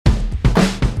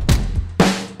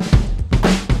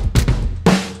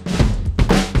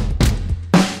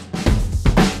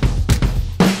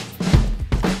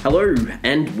Hello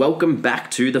and welcome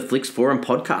back to the Flicks Forum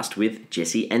podcast with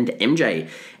Jesse and MJ.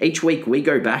 Each week we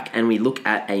go back and we look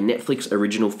at a Netflix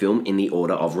original film in the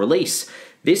order of release.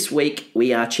 This week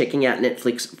we are checking out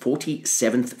Netflix's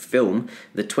 47th film,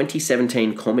 the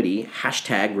 2017 comedy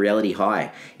 #Reality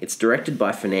High. It's directed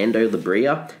by Fernando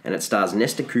Lebrija and it stars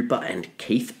Nesta Cooper and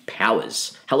Keith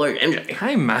Powers. Hello, MJ.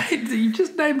 Hey, mate, you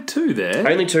just named two there.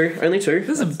 Only two.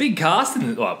 There's a big cast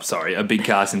a big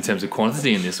cast in terms of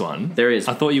quantity in this one. There is.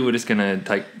 I thought you were just going to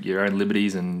take your own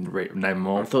liberties and name them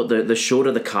all. I thought the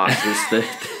shorter the cast is,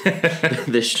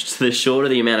 the shorter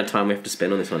the amount of time we have to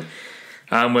spend on this one.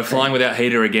 We're flying without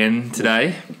Heater again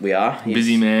today. We are. Yes.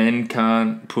 Busy man,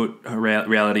 can't put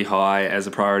Reality High as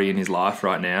a priority in his life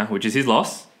right now, which is his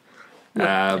loss.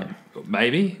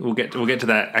 Maybe we'll get to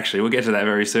that. Actually, we'll get to that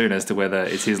very soon as to whether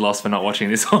it's his loss for not watching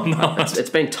this or not. It's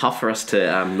been tough for us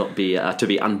to not be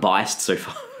unbiased so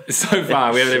far. So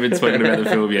far, we haven't even spoken about the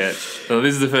film yet. So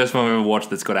this is the first one we've ever watched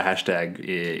that's got a hashtag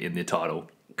in the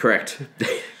title. Correct.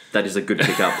 That is a good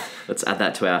pickup. Let's add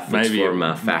that to our Flicks Forum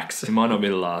facts. It might not be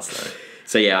the last though.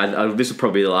 So yeah, this will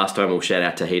probably be the last time we'll shout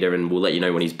out to Heater, and we'll let you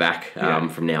know when he's back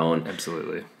from now on.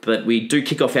 Absolutely. But we do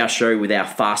kick off our show with our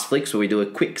Fast Flicks, where we do a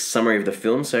quick summary of the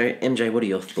film. So MJ, what are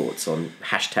your thoughts on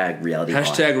 #Reality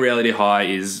High? #Reality High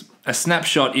is a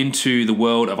snapshot into the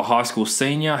world of a high school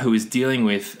senior who is dealing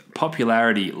with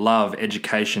popularity, love,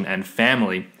 education, and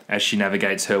family as she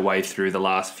navigates her way through the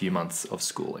last few months of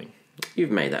schooling.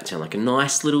 You've made that sound like a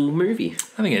nice little movie.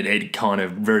 I think it kind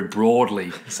of very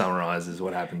broadly summarises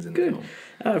what happens in the film.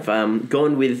 I've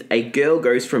gone with a girl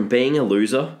goes from being a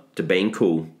loser to being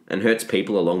cool and hurts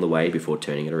people along the way before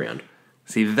turning it around.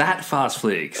 See, that Fast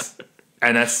Flicks,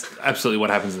 and that's absolutely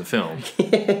what happens in the film.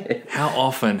 How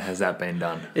often has that been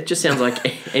done? It just sounds like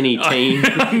any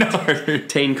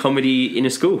teen comedy in a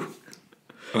school.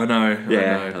 I know.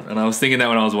 And I was thinking that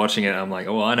when I was watching it, I'm like,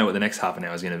 oh, I know what the next half an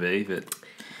hour is going to be, but...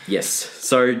 Yes.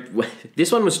 So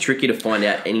this one was tricky to find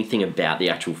out anything about the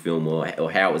actual film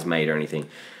or how it was made or anything.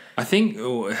 I think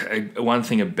one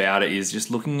thing about it is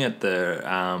just looking at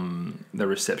the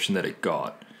reception that it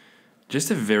got.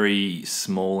 Just a very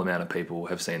small amount of people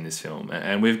have seen this film,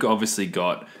 and we've obviously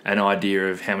got an idea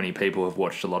of how many people have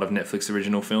watched a lot of Netflix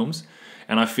original films.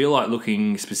 And I feel like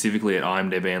looking specifically at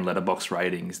IMDb and Letterboxd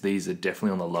ratings, these are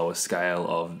definitely on the lower scale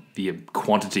of the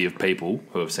quantity of people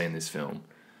who have seen this film.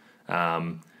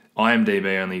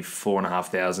 IMDb only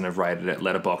 4,500 have rated it.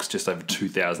 Letterboxd just over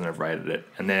 2,000 have rated it,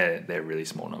 and they're really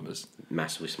small numbers.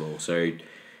 Massively small. So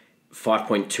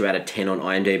 5.2 out of 10 on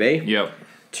IMDb. Yep.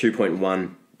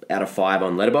 2.1 out of 5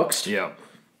 on Letterboxd. Yep.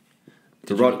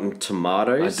 The Rotten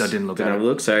Tomatoes. I didn't look at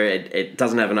it. So it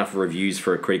doesn't have enough reviews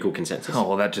for a critical consensus. Oh,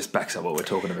 well, that just backs up what we're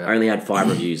talking about. I only had 5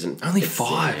 reviews. And only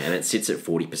 5? And it sits at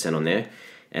 40% on there.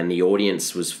 And the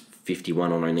audience was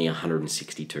 51 on only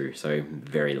 162, so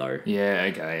very low. Yeah,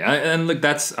 okay. And look,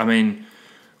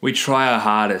 we try our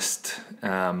hardest,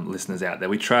 listeners out there,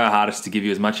 we try our hardest to give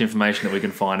you as much information that we can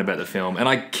find about the film. And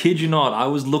I kid you not, I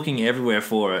was looking everywhere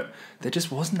for it. There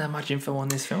just wasn't that much info on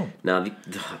this film. Now,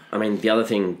 the other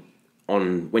thing,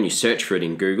 when you search for it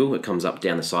in Google, it comes up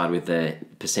down the side with the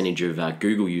percentage of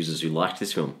Google users who liked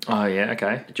this film. Oh, yeah,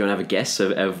 okay. Do you want to have a guess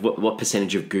of what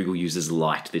percentage of Google users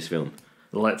liked this film?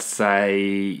 Let's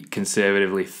say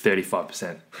conservatively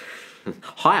 35%.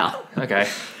 Higher. Okay.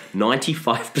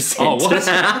 95%. Oh, what?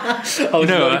 I was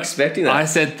not expecting that. I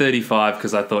said 35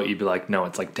 because I thought you'd be like, no,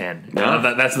 it's like 10. No,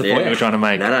 that's the point you were trying to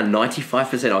make. No,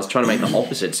 95%. I was trying to make the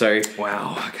opposite. So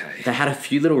wow, okay. They had a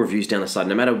few little reviews down the side.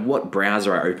 No matter what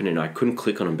browser I opened in, I couldn't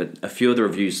click on them, but a few of the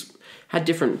reviews had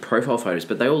different profile photos,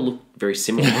 but they all looked very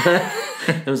similar.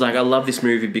 It was like, I love this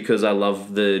movie because I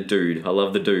love the dude. I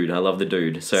love the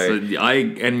dude. So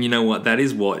and you know what? That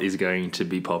is what is going to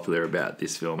be popular about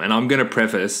this film. And I'm going to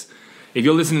preface, if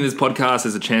you're listening to this podcast,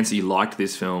 there's a chance that you liked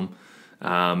this film.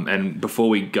 And before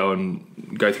we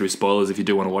go through spoilers, if you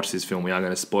do want to watch this film, we are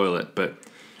going to spoil it. But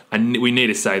we need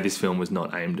to say this film was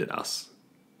not aimed at us.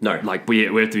 No. Like, we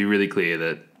have to be really clear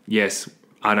that, yes,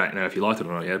 I don't know if you liked it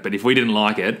or not yet, but if we didn't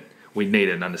like it, we need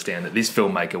to understand that this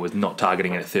filmmaker was not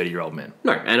targeting a 30-year-old man.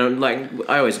 No, and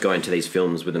I always go into these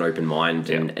films with an open mind,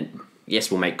 and yes,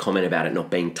 we'll make comment about it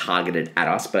not being targeted at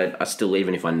us, but I still,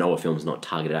 even if I know a film's not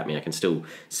targeted at me, I can still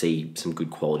see some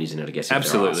good qualities in it, I guess.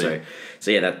 Absolutely. So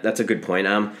yeah, that's a good point.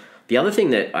 The other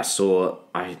thing that I saw,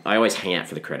 I always hang out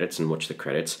for the credits and watch the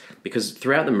credits, because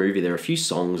throughout the movie there are a few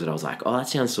songs that I was like, oh, that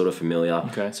sounds sort of familiar.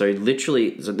 Okay. So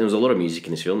literally, there was a lot of music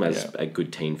in this film, as a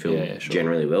good teen film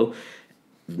generally will.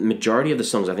 Majority of the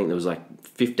songs, I think there was like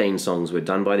 15 songs, were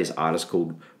done by this artist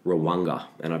called Rwanga,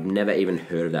 and I've never even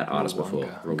heard of that artist before.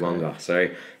 Rwanga. So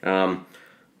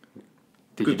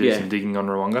Did you do some digging on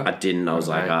Rwanga? I didn't. I was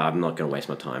like, I'm not going to waste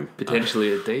my time.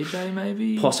 Potentially a DJ,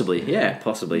 maybe? Possibly, yeah,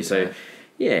 possibly. Okay. So,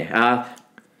 yeah,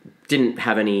 didn't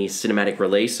have any cinematic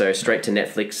release, so straight to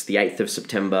Netflix, the 8th of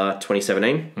September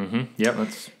 2017. Mm-hmm. Yep,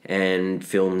 that's... And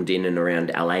filmed in and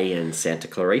around LA and Santa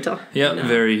Clarita. Yeah,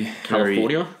 very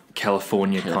California.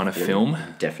 California kind of film.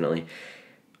 Definitely.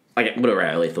 Okay, what are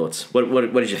our early thoughts? What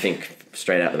did you think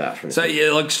straight out the bat from this? So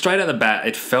yeah, like straight out the bat,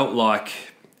 it felt like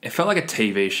a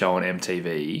TV show on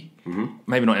MTV. Mm-hmm.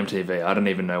 Maybe not MTV. I don't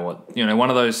even know what, one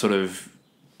of those sort of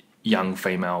young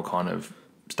female kind of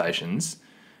stations.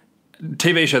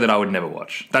 TV show that I would never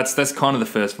watch. That's kind of the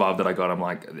first vibe that I got. I'm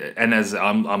like, and as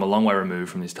I'm a long way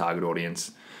removed from this target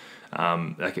audience.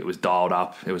 Like it was dialed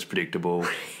up, it was predictable,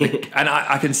 and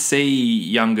I can see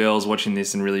young girls watching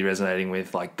this and really resonating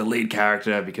with like the lead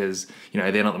character because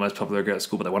they're not the most popular girl at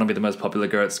school, but they want to be the most popular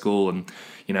girl at school, and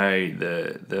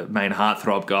the main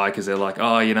heartthrob guy because they're like,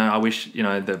 I wish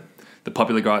the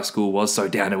popular guy at school was so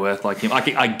down to earth like him.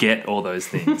 I get all those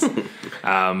things,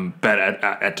 but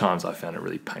at times I found it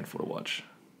really painful to watch.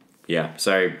 Yeah,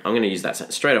 so I'm going to use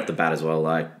that straight off the bat as well.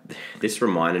 Like this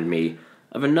reminded me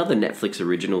of another Netflix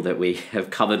original that we have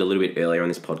covered a little bit earlier on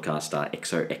this podcast,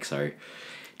 XOXO.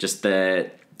 Just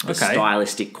the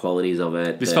stylistic qualities of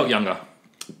it. This felt younger.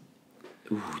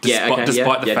 Despite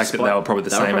the fact that they were probably the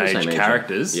same age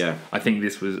characters, yeah. I think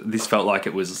this felt like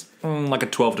it was like a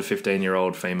 12 to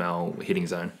 15-year-old female hitting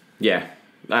zone. Yeah,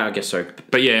 I guess so.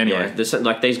 But yeah, anyway.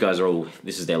 Yeah, these guys are all,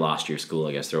 this is their last year of school,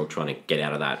 I guess. They're all trying to get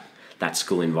out of that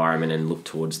school environment and look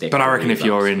towards their... But I reckon if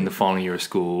you're in the final year of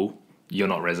school... You're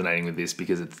not resonating with this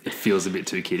because it feels a bit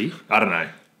too kiddie. I don't know.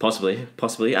 Possibly.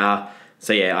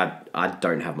 So yeah, I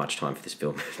don't have much time for this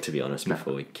film, to be honest,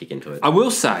 before we kick into it. I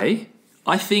will say,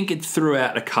 I think it threw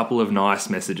out a couple of nice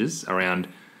messages around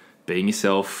being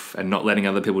yourself and not letting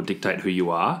other people dictate who you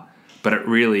are, but it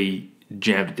really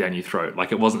jammed it down your throat.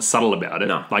 Like, it wasn't subtle about it.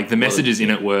 No. Like, the messages in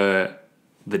it were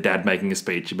the dad making a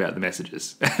speech about the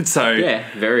messages. So yeah,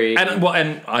 very...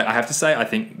 And I have to say, I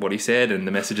think what he said and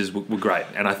the messages were great.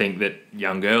 And I think that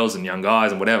young girls and young guys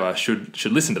and whatever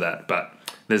should listen to that. But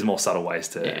there's more subtle ways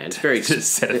to... Yeah, it's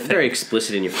very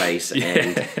explicit in your face. Yeah.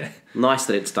 And nice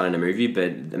that it's done in a movie,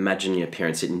 but imagine your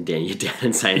parents sitting you down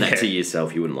and saying that to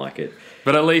yourself. You wouldn't like it.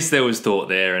 But at least there was thought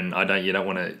there, and you don't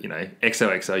want to,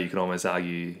 XOXO, you can almost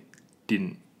argue,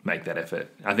 didn't make that effort.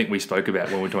 I think we spoke about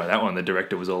when we were talking about that one, the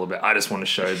director was all about, I just want to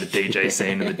show the DJ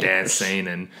scene and the dance scene,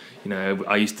 and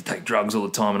I used to take drugs all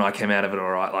the time and I came out of it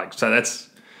all right. Like, so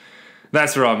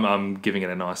that's where I'm giving it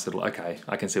a nice little, okay,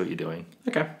 I can see what you're doing.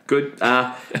 Okay, good.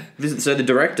 So the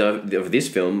director of this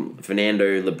film,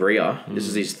 Fernando Lebrija, this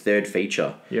is his third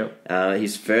feature. Yep.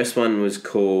 His first one was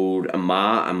called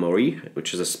Amar Amori,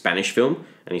 which is a Spanish film,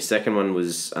 and his second one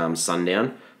was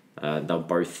Sundown. They were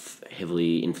both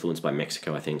heavily influenced by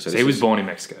Mexico, I think. So he was born in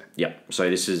Mexico. Yeah. So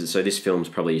this film's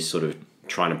probably sort of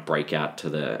trying to break out to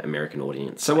the American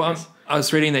audience. So I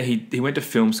was reading that he went to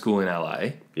film school in LA.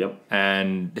 Yep.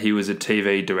 And he was a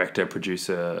TV director,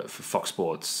 producer for Fox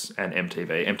Sports and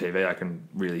MTV. MTV, I can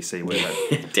really see where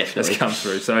that definitely comes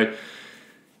through. So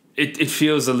it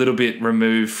feels a little bit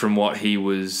removed from what he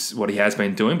has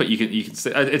been doing, but you can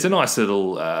see it's a nice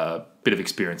little bit of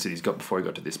experience that he's got before he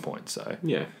got to this point. So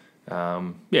yeah.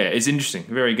 It's interesting.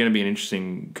 Going to be an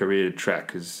interesting career track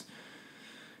because,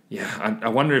 I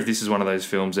wonder if this is one of those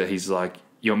films that he's like,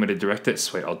 you want me to direct it?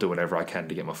 Sweet, I'll do whatever I can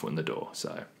to get my foot in the door.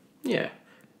 So yeah,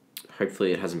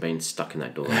 hopefully it hasn't been stuck in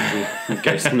that door. It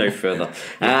goes no further.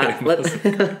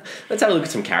 Let's have a look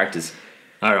at some characters.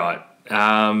 All right.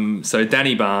 So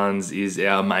Danny Barnes is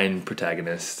our main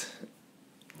protagonist.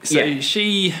 So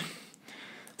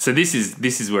So this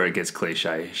is where it gets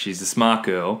cliche. She's a smart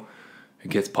girl who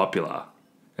gets popular,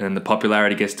 and then the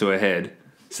popularity gets to her head.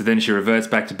 So then she reverts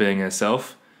back to being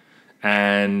herself,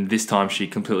 and this time she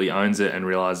completely owns it and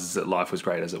realizes that life was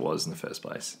great as it was in the first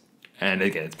place. And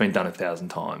again, it's been done 1,000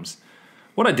 times.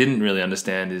 What I didn't really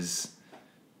understand is,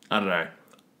 I don't know.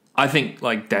 I think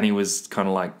like Danny was kind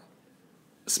of like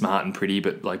smart and pretty,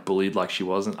 but like bullied like she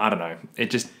wasn't. I don't know.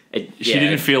 She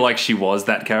didn't feel like she was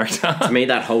that character. To me,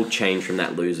 that whole change from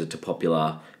that loser to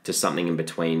popular to something in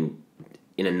between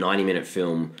in a 90-minute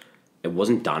film, it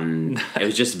wasn't done. It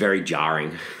was just very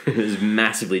jarring. It was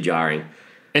massively jarring.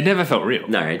 It never felt real.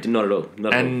 No, not at all.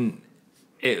 And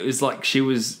it was like she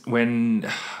was and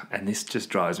this just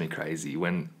drives me crazy,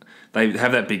 when they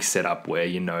have that big setup where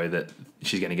you know that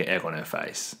she's going to get egg on her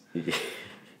face.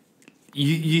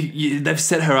 They've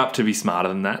set her up to be smarter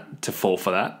than that, to fall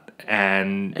for that.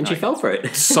 And she fell for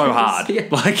it so hard. Yeah.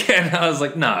 And I was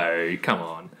like, no, come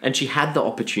on. And she had the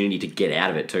opportunity to get out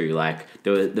of it too. Like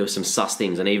there were some sus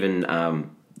things, and even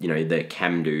the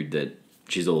cam dude that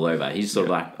she's all over. He's sort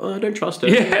of like, oh, I don't trust her.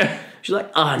 Yeah. She's like,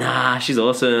 oh, nah, she's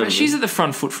awesome. But she's at the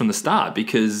front foot from the start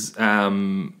because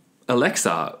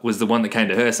Alexa was the one that came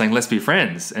to her saying, let's be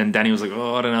friends. And Danny was like,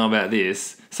 oh, I don't know about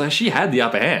this. So she had the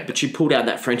upper hand. But she pulled out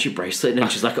that friendship bracelet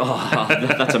and she's like, oh,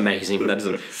 that's amazing.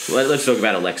 Let's talk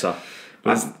about Alexa.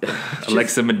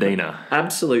 Alexa Medina.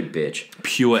 Absolute bitch.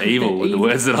 Pure evil were the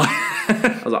words that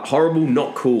I was like, horrible,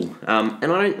 not cool.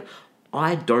 And I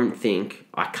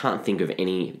can't think of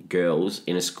any girls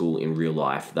in a school in real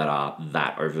life that are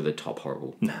that over the top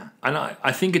horrible. Nah. And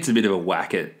I think it's a bit of a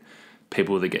whack at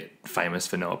people that get famous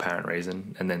for no apparent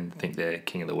reason and then think they're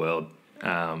king of the world.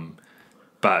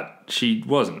 But she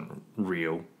wasn't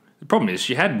real. The problem is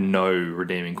she had no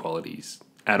redeeming qualities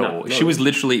at all. She was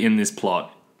literally in this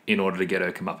plot in order to get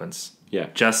her comeuppance. Yeah.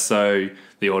 Just so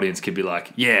the audience could be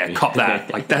like, yeah, cop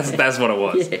that. Like that's what it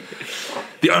was. Yeah.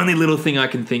 The only little thing I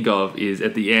can think of is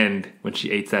at the end when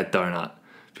she eats that donut,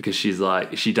 because she's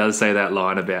like, she does say that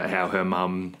line about how her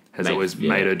mum has always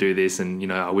made her do this and, you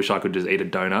know, I wish I could just eat a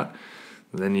donut.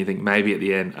 And then you think maybe at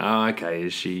the end, oh, okay,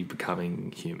 is she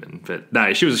becoming human? But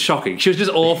no, she was shocking. She was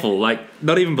just awful, like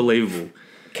not even believable.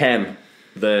 Cam,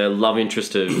 the love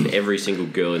interest of every single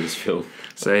girl in this film.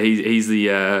 So he's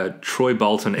the Troy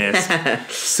Bolton-esque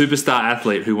superstar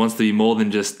athlete who wants to be more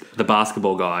than just the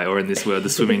basketball guy, or in this word, the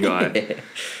swimming guy.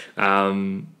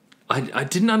 I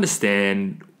didn't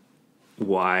understand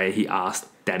why he asked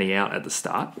Danny out at the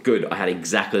start. Good. I had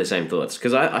exactly the same thoughts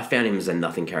because I found him as a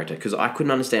nothing character because I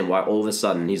couldn't understand why all of a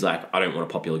sudden he's like, I don't want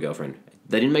a popular girlfriend.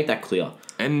 They didn't make that clear.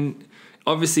 And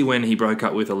obviously when he broke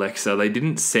up with Alexa, they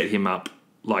didn't set him up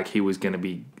like he was going to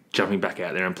be jumping back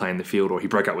out there and playing the field, or he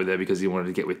broke up with her because he wanted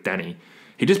to get with Danny.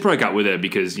 He just broke up with her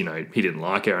because, you know, he didn't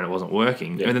like her and it wasn't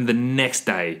working. Yeah. And then the next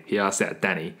day he asked out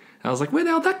Danny. And I was like, where the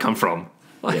hell did that come from?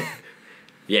 Like,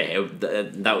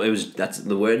 that's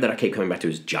the word that I keep coming back to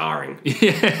is jarring.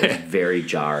 Yeah. It was very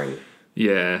jarring.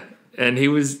 Yeah. And he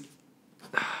was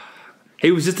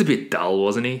just a bit dull,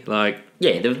 wasn't he? Like,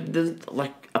 yeah, there's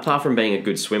like, apart from being a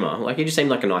good swimmer, like he just seemed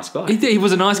like a nice guy. He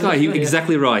was a nice guy.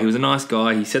 Exactly right. He was a nice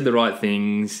guy. He said the right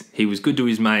things. He was good to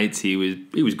his mates. He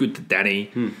was good to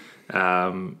Danny.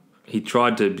 He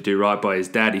tried to do right by his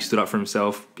dad. He stood up for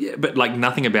himself. Yeah, but like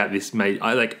nothing about this made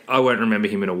I won't remember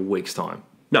him in a week's time.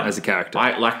 No, as a character.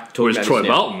 I like talking about Troy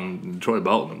Bolton. Troy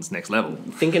Bolton's next level.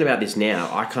 Thinking about this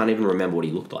now, I can't even remember what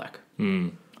he looked like.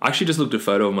 I actually just looked at a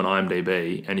photo of him on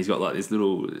IMDb, and he's got like this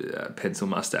little pencil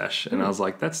mustache, and I was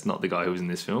like, "That's not the guy who was in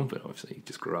this film." But obviously, he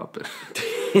just grew up. But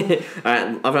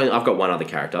I've got one other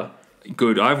character.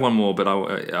 Good. I have one more, but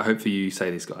I hope for you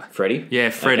say this guy, Freddie. Yeah,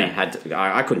 Freddie. Okay,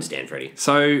 I couldn't stand Freddie.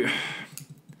 So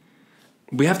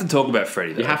we have to talk about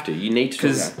Freddie. Though, you have to. You need to.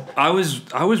 Because I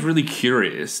was really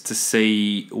curious to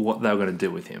see what they were going to do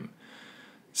with him.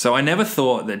 So I never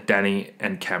thought that Danny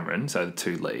and Cameron, so the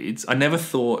two leads, I never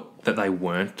thought that they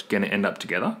weren't going to end up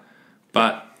together.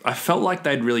 But I felt like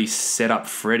they'd really set up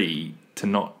Freddie to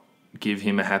not give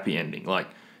him a happy ending. Like,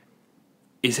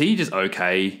 is he just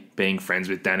okay being friends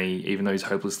with Danny even though he's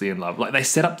hopelessly in love? Like, they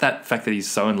set up that fact that he's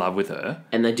so in love with her.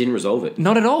 And they didn't resolve it.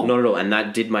 Not at all. Not at all. And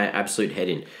that did my absolute head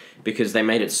in. Because they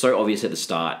made it so obvious at the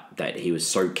start that he was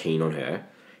so keen on her.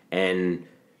 And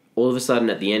all of a sudden,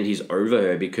 at the end, he's over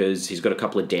her because he's got a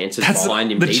couple of dancers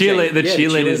behind him. The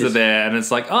cheerleaders are there, and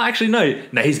it's like, oh, actually, no,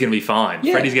 he's going to be fine.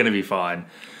 Yeah. Freddie's going to be fine.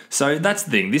 So that's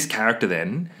the thing. This character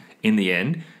then, in the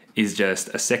end, is just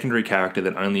a secondary character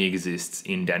that only exists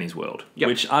in Danny's world,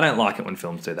 which I don't like it when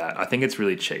films do that. I think it's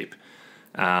really cheap.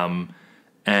 And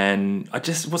what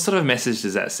sort of message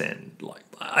does that send? Like,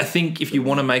 I think if you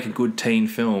want to make a good teen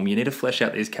film, you need to flesh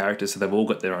out these characters so they've all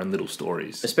got their own little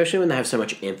stories. Especially when they have so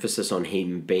much emphasis on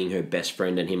him being her best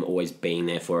friend and him always being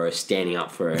there for her, standing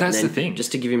up for her. That's the thing.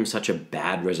 Just to give him such a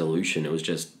bad resolution, it was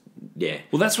just, yeah.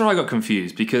 Well, that's where I got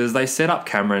confused because they set up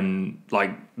Cameron, like,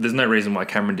 there's no reason why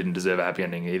Cameron didn't deserve a happy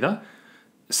ending either.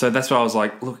 So that's why I was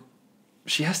like, look,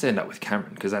 she has to end up with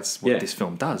Cameron because that's what this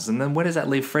film does. And then where does that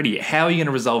leave Freddie? How are you going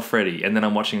to resolve Freddie? And then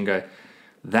I'm watching and go,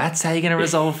 that's how you're going to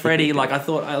resolve Freddie? Like, I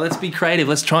thought, let's be creative.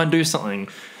 Let's try and do something.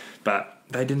 But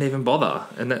they didn't even bother.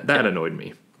 And that annoyed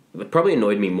me. It probably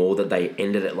annoyed me more that they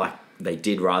ended it like they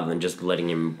did rather than just letting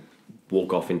him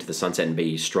walk off into the sunset and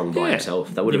be strong by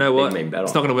himself. That would have been better.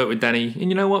 It's not going to work with Danny.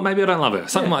 And you know what? Maybe I don't love her.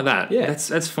 Something like that. Yeah.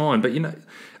 That's fine. But, you know,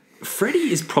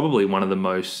 Freddie is probably one of the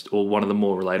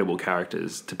more relatable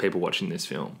characters to people watching this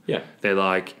film. Yeah. They're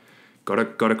like, got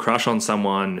a crush on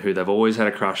someone who they've always had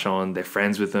a crush on. They're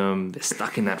friends with them. They're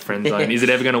stuck in that friend zone. Is it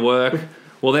ever going to work?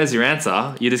 Well, there's your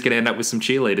answer. You're just going to end up with some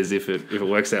cheerleaders if it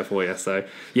works out for you. So,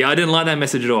 yeah, I didn't like that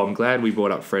message at all. I'm glad we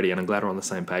brought up Freddie, and I'm glad we're on the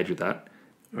same page with that.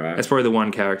 All right. That's probably the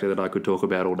one character that I could talk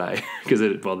about all day because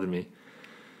it bothered me.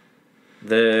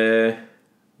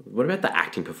 What about the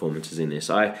acting performances in this?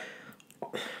 I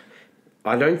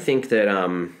don't think that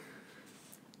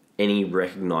any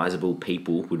recognisable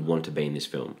people would want to be in this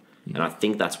film. And I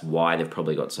think that's why they've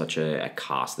probably got such a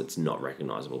cast that's not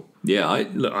recognisable. Yeah,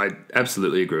 I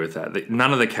absolutely agree with that.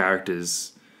 None of the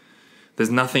characters, there's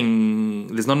not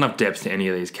enough depth to any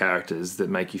of these characters that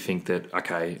make you think that,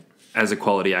 okay, as a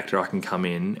quality actor, I can come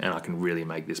in and I can really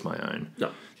make this my own. No.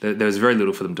 There was very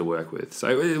little for them to work with.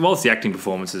 So whilst the acting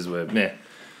performances were meh,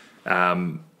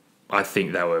 I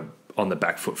think they were on the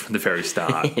back foot from the very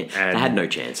start. And they had no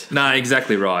chance. No,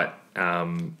 exactly right.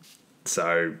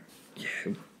 So,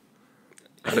 yeah.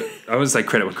 I wouldn't say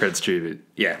credit when credit's due, but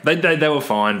yeah, they were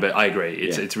fine, but I agree.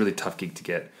 It's a really tough gig to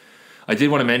get. I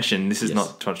did want to mention, this is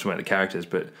not too much about the characters,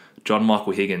 but John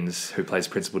Michael Higgins, who plays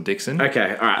Principal Dixon.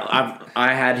 Okay, all right.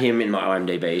 I had him in my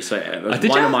IMDb, so it was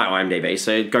one of my IMDb,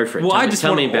 so go for it. Well,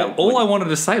 tell me about... All I wanted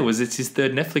to say was it's his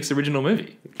third Netflix original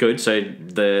movie. Good, so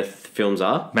the films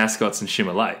are? Mascots and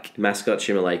Shimmer Lake. Mascot,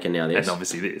 Shimmer Lake, and now this. And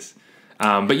obviously this.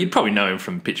 But you'd probably know him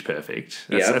from Pitch Perfect.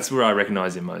 That's where I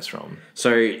recognise him most from.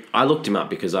 So I looked him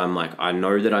up because I'm like, I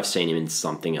know that I've seen him in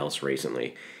something else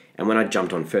recently. And when I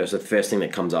jumped on first, the first thing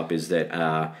that comes up is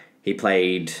that he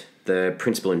played the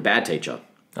principal in Bad Teacher.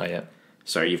 Oh, yeah.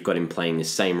 So you've got him playing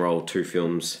this same role, 2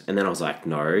 films. And then I was like,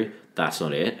 no, that's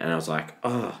not it. And I was like,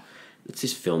 it's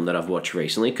this film that I've watched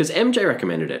recently because MJ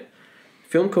recommended it. A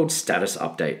film called Status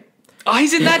Update. Oh,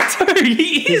 he's in that too.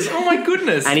 He is. Oh my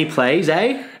goodness. And he plays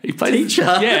he plays teacher.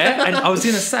 Yeah. And I was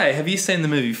going to say, have you seen the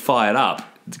movie Fired Up?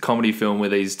 It's a comedy film where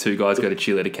these 2 guys go to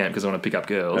cheerleader camp because they want to pick up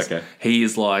girls. Okay. He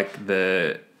is like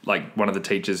one of the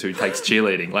teachers who takes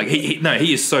cheerleading. Like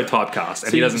he is so typecast,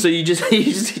 and he doesn't. So you just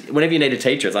whenever you need a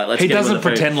teacher, it's like let's. He get him on doesn't the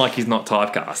phone. pretend like he's not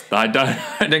typecast. I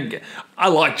don't get. I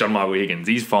like John Michael Higgins.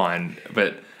 He's fine,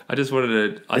 but I just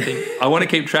wanted to. I think I want to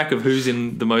keep track of who's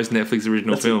in the most Netflix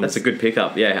original films. That's a good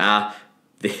pickup. Yeah.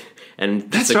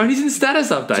 And that's right. He's in Status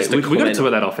Update. We got to talk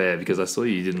about that off air because I saw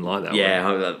you didn't like that.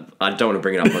 Yeah, I don't want to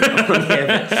bring it up on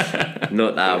air.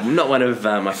 Not one of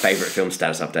my favourite films,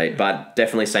 Status Update, but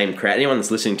definitely same crowd. Anyone that's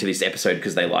listening to this episode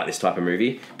because they like this type of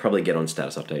movie, probably get on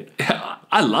Status Update.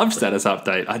 I love Status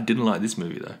Update. I didn't like this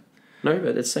movie though. No,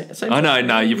 but it's same. I know.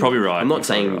 No, you're probably right. I'm not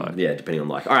saying depending on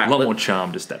like. All right, a lot more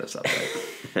charm to Status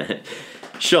Update.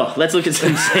 Sure, let's look at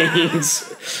some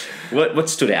scenes. What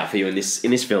stood out for you in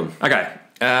this film? Okay.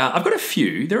 I've got a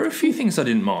few. There are a few things I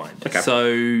didn't mind. Okay.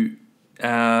 So,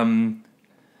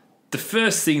 the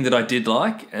first thing that I did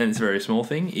like, and it's a very small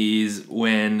thing, is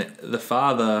when the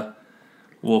father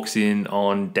walks in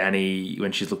on Danny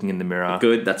when she's looking in the mirror.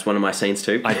 Good. That's one of my scenes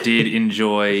too. I did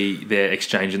enjoy their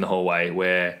exchange in the hallway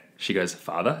where she goes,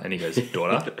 "Father," and he goes,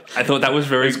 "Daughter." I thought that was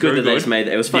very good. It's good that they just made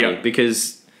it. It was funny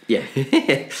because, yeah.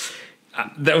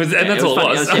 That's all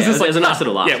it was. It was a nice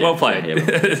little laugh. Yeah, well played. Yeah.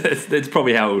 It's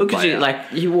probably how it would play out. Like,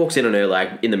 he walks in on her,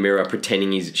 like, in the mirror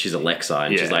pretending she's Alexa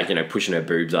and she's, like, pushing her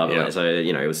boobs up. Yeah. So,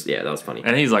 it was, that was funny.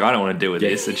 And he's like, I don't want to deal with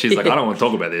this. And she's like, I don't want to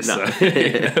talk about this. No. So,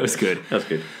 that was good. That was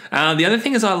good. The other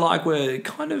thing is I like were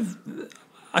kind of...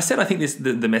 I said I think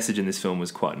the message in this film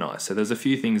was quite nice. So there's a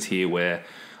few things here where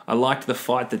I liked the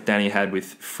fight that Danny had with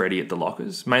Freddie at the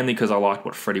lockers, mainly because I liked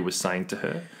what Freddie was saying to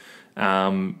her.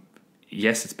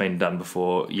 Yes, it's been done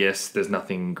before. Yes, there's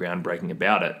nothing groundbreaking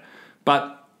about it.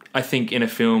 But I think in a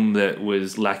film that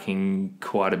was lacking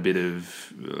quite a bit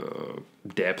of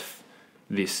depth,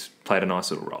 this played a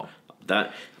nice little role.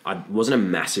 I wasn't a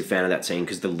massive fan of that scene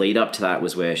because the lead up to that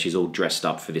was where she's all dressed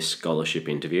up for this scholarship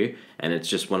interview, and it's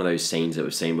just one of those scenes that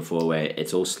we've seen before where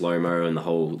it's all slow-mo and the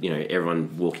whole,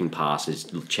 everyone walking past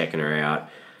is checking her out.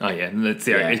 Oh, yeah.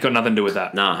 It's got nothing to do with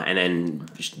that. Nah, and then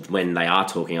when they are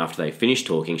talking, after they finish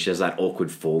talking, she does that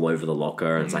awkward fall over the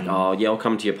locker, and it's like, oh, yeah, I'll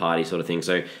come to your party sort of thing.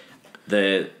 So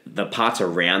the parts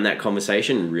around that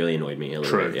conversation really annoyed me a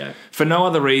little bit, yeah. For no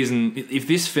other reason, if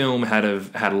this film had a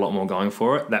lot more going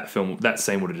for it, that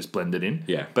scene would have just blended in.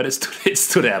 Yeah. But it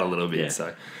stood out a little bit. Yeah.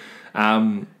 So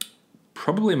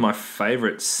probably my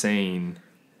favourite scene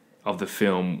of the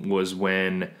film was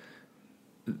when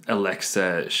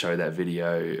Alexa showed that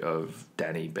video of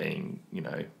Danny being,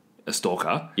 a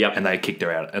stalker. Yep. And they kicked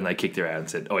her out and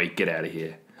said, "Oh, get out of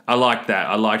here." I like that.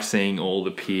 I like seeing all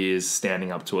the peers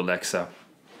standing up to Alexa.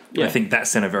 Yeah. I think that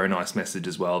sent a very nice message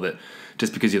as well, that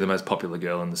just because you're the most popular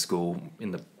girl in the school,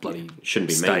 in the bloody shouldn't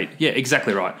be state. me. Yeah,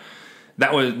 exactly right.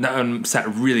 That one sat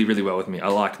really, really well with me. I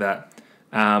like that.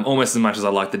 Almost as much as I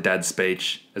liked the dad's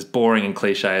speech, as boring and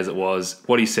cliche as it was,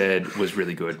 what he said was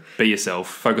really good. Be yourself.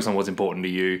 Focus on what's important to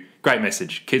you. Great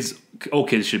message. All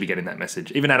kids should be getting that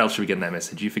message. Even adults should be getting that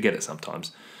message. You forget it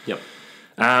sometimes. Yep.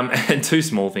 And 2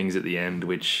 small things at the end,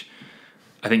 which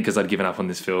I think because I'd given up on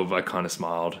this film, I kind of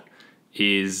smiled.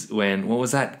 is when, what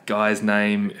was that guy's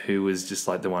name who was just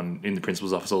like the one in the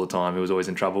principal's office all the time who was always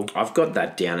in trouble? I've got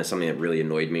that down as something that really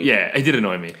annoyed me. Yeah, it did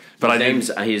annoy me. But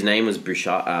his name was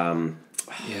Bouchard.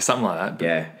 Yeah, something like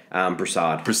that. Yeah,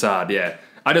 Broussard. Broussard, yeah.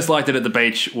 I just liked it at the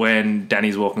beach when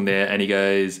Danny's walking there and he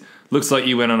goes, looks like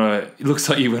you went on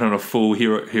a full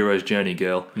hero's journey,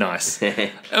 girl. Nice.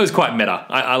 It was quite meta.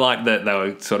 I like that they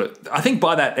were sort of, I think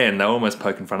by that end they were almost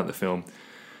poking fun at the film.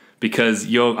 Because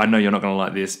I know you're not going to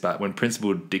like this, but when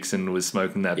Principal Dixon was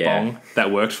smoking that bong, that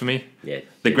worked for me. Yeah.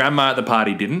 The grandma at the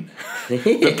party didn't. But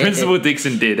Principal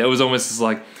Dixon did. It was almost just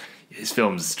like, this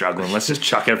film's struggling. Let's just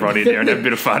chuck everyone in there and have a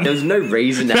bit of fun. There was no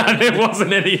reason to have there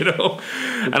wasn't any at all.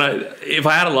 And if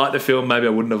I had liked the film, maybe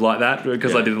I wouldn't have liked that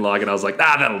because I didn't like it. I was like,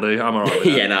 that'll do. I'm all right with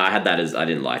that. Yeah, no, I had that as, I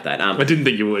didn't like that. I didn't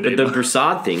think you would either. The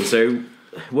Broussard thing, so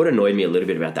what annoyed me a little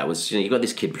bit about that was, you got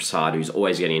this kid Broussard who's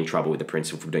always getting in trouble with the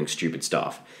principal for doing stupid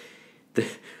stuff.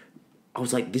 I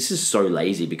was like, this is so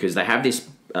lazy because they have this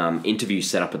interview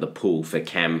set up at the pool for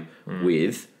Cam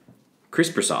with Chris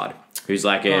Broussard, who's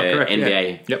like an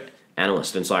NBA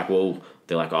analyst. And it's like, well,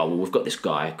 they're like, oh, well, we've got this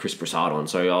guy, Chris Broussard, on,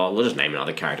 so we'll just name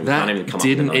another character. We that can't even come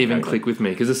didn't up with even character. Click with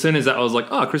me because as soon as that, I was like,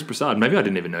 oh, Chris Broussard. Maybe I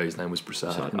didn't even know his name was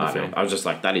Broussard in the film. I was just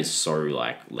like, that is so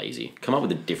like lazy. Come up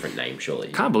with a different name, surely.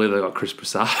 Can't believe they got Chris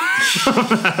Broussard.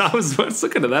 I was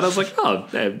looking at that. I was like, oh,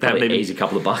 Probably easy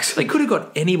couple of bucks. They could have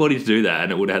got anybody to do that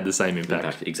and it would have had the same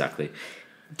impact. Exactly.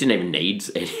 Didn't even need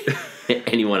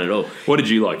anyone at all. What did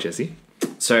you like, Jesse?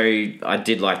 So I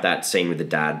did like that scene with the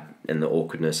dad and the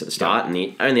awkwardness at the start. And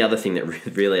the only other thing that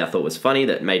really I thought was funny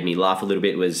that made me laugh a little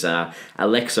bit was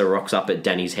Alexa rocks up at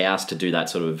Danny's house to do that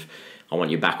sort of I want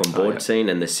you back on board scene,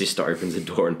 and the sister opens the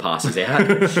door and passes out.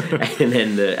 and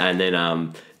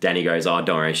then Danny goes, oh,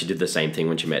 don't worry, she did the same thing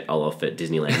when she met Olaf at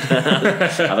Disneyland.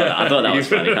 I thought that was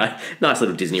funny. Nice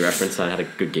little Disney reference. I had a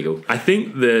good giggle. I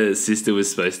think the sister was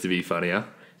supposed to be funnier.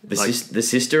 The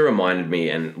sister reminded me,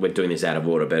 and we're doing this out of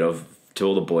order, but of To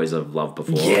All the Boys I've Loved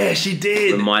Before. Yeah, she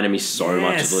did. Reminded me so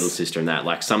much of the little sister in that.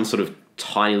 Like some sort of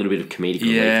tiny little bit of comedic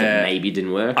relief that maybe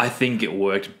didn't work. I think it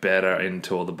worked better in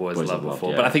To All the Boys I've Loved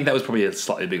Before. But I think that was probably a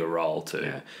slightly bigger role too.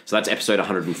 Yeah. So that's episode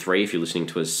 103 if you're listening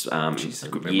to us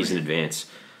years in advance.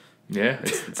 Yeah,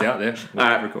 it's out there.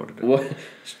 We've recorded it. Well,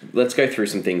 let's go through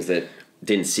some things that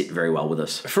didn't sit very well with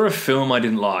us. For a film I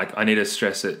didn't like, I need to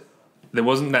stress it. There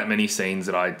wasn't that many scenes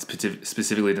that I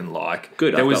specifically didn't like.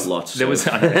 Good, I've got lots. There was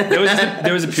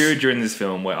a period during this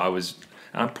film where I was,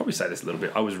 and I'll probably say this a little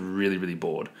bit, I was really, really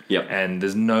bored. Yep. And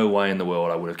there's no way in the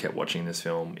world I would have kept watching this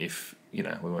film if, we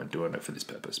weren't doing it for this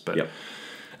purpose. But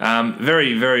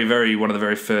very, very, very, one of the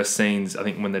very first scenes, I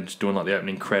think when they're just doing like the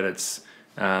opening credits,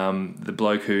 the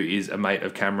bloke who is a mate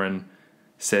of Cameron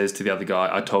says to the other guy,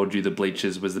 I told you the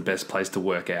bleachers was the best place to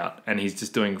work out. And he's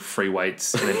just doing free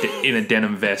weights in a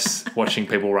denim vest, watching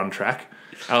people run track.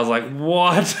 I was like,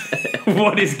 what?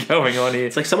 What is going on here?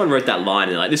 It's like someone wrote that line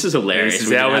and like, this is hilarious. This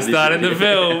is how we're starting the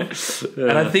film.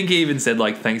 And I think he even said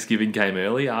like Thanksgiving came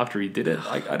early after he did it.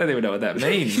 Like, I don't even know what that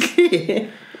means.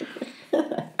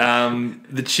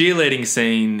 The cheerleading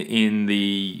scene in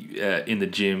the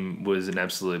gym was an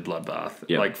absolute bloodbath.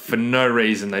 Yep. Like for no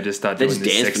reason, they just started doing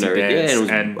this sexy dance,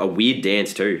 and it was a weird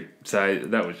dance too. So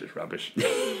that was just rubbish.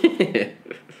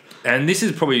 And this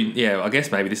is probably, I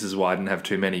guess maybe this is why I didn't have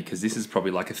too many, because this is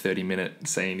probably like a 30-minute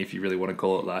scene if you really want to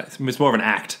call it like. It's more of an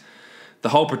act. The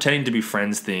whole pretending to be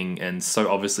friends thing and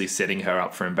so obviously setting her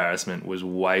up for embarrassment was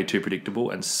way too predictable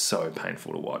and so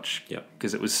painful to watch. Yep.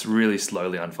 Because it was really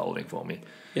slowly unfolding for me.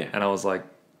 Yeah. And I was like,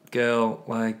 girl,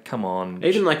 like, come on.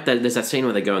 Even like there's that scene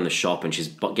where they go in the shop and she's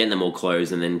getting them all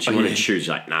clothes and then she wanted shoes. She's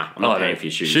like, nah, I'm not paying for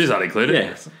your shoes. Shoes aren't included. Yeah.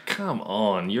 Like, come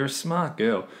on, you're a smart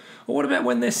girl. Or what about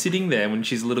when they're sitting there when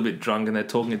she's a little bit drunk and they're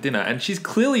talking at dinner and she's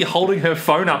clearly holding her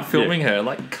phone up filming her?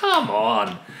 Like, come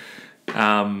on.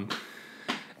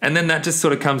 And then that just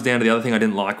sort of comes down to the other thing I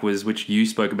didn't like was, which you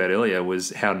spoke about earlier, was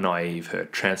how naive her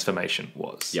transformation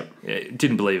was. Yep.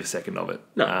 Didn't believe a second of it.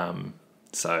 No.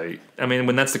 So, I mean,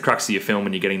 when that's the crux of your film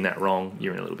and you're getting that wrong,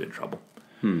 you're in a little bit of trouble.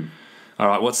 All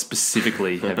right, what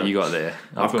specifically have you got there?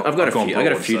 I've got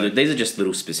a few. So. These are just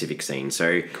little specific scenes.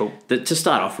 So cool. To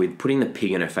start off with, putting the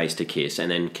pig in her face to kiss and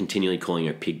then continually calling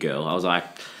her pig girl, I was like,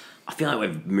 I feel like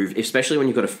we've moved, especially when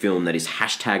you've got a film that is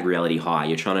 #reality high.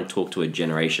 You're trying to talk to a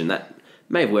generation that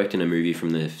may have worked in a movie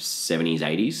from the 70s,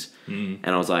 80s. And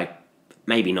I was like,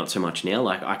 maybe not so much now.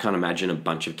 Like, I can't imagine a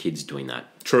bunch of kids doing that.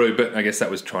 True, but I guess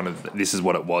that was this is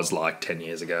what it was like 10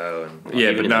 years ago.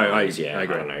 And I agree. I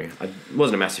don't know. I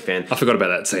wasn't a massive fan. I forgot about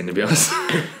that scene, to be honest.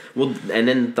 Well, and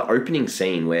then the opening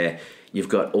scene where you've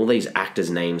got all these actors'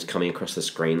 names coming across the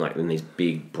screen, like in these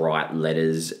big, bright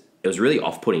letters, it was really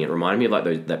off-putting. It reminded me of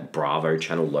like that Bravo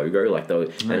channel logo, like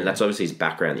and that's obviously his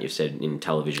background that you've said in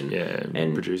television. Yeah,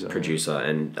 and producer,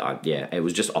 and it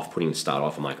was just off-putting to start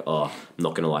off. I'm like, oh, I'm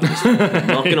not gonna like this. I'm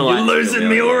not gonna like. You're losing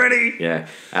me already. Yeah.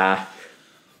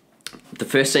 The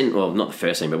first scene, well, not the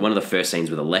first scene, but one of the first scenes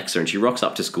with Alexa, and she rocks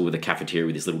up to school with a cafeteria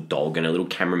with this little dog and a little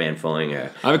cameraman following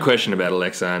her. I have a question about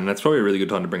Alexa, and that's probably a really good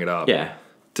time to bring it up. Yeah.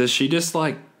 Does she just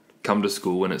like come to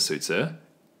school when it suits her?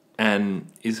 And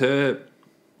is her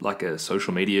like a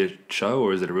social media show,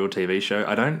 or is it a real TV show?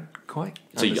 I don't quite.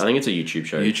 So I think it's a YouTube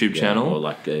show, YouTube channel, or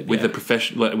like with a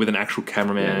professional, with an actual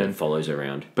cameraman that follows her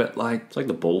around. But like, it's like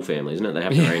the Ball family, isn't it? They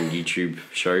have their own YouTube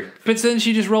show. But then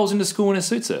she just rolls into school when it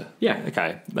suits her. Yeah.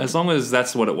 Okay. As long as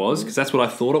that's what it was, because that's what I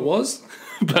thought it was.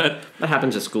 But that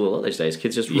happens at school a lot these days.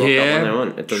 Kids just rock up when they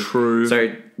want. True.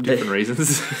 So different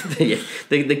reasons.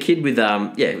 The kid with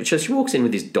she walks in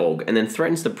with his dog and then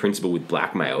threatens the principal with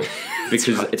blackmail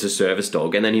because it's a service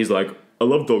dog, and then he's like, "I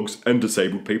love dogs and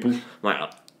disabled people." I'm like,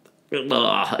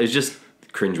 it's just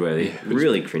cringeworthy. Yeah,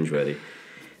 really cringeworthy.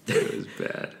 It was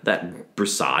bad. That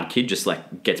Broussard kid just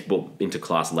like gets brought into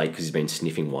class late because he's been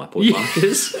sniffing whiteboard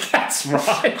markers. That's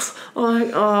right.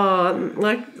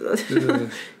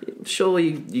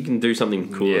 Surely you can do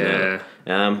something cool. Yeah.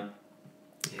 Yeah,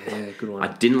 good one. I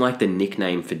didn't like the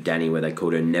nickname for Danny where they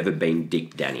called her Never Been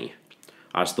Dick Danny.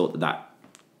 I just thought that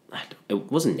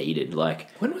it wasn't needed.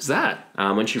 Like, when was that?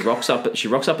 When she rocks up at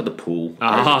the pool.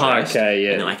 Okay,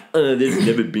 yeah. And they're like, there's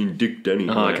never been Dick Danny.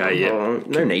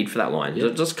 No need for that line.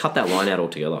 Just cut that line out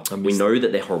altogether. We know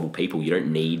that they're horrible people. You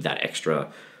don't need that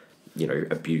extra,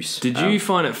 abuse. Did you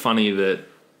find it funny that?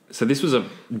 So this was a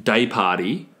day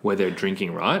party where they're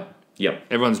drinking, right? Yep.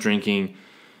 Everyone's drinking.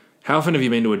 How often have you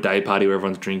been to a day party where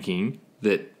everyone's drinking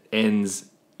that ends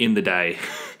in the day?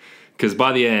 Because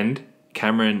by the end,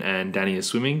 Cameron and Danny are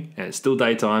swimming, and it's still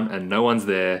daytime, and no one's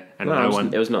there, and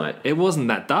It was night. It wasn't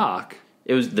that dark.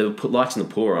 It was the lights in the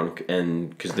pool are on, and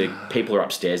because the people are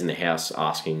upstairs in the house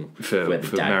asking where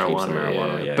the dad keeps the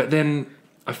marijuana. Yeah. But then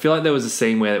I feel like there was a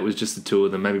scene where it was just the two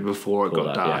of them, maybe before it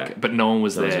got dark, but no one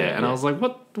was there, and I was like,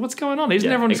 "What's going on?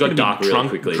 Isn't everyone just going to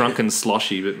be drunk and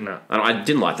sloshy?" But no, I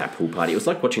didn't like that pool party. It was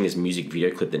like watching this music video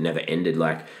clip that never ended.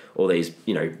 Like all these,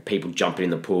 people jumping in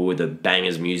the pool with the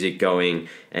bangers music going,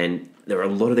 and there were a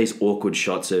lot of these awkward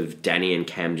shots of Danny and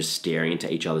Cam just staring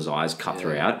into each other's eyes cut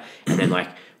throughout, and then like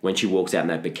when she walks out in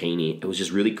that bikini, it was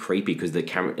just really creepy because the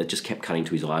camera, it just kept cutting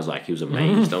to his eyes like he was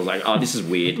amazed. I was like, oh, this is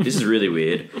weird. This is really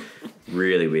weird.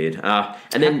 Really weird. And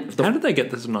then how did they get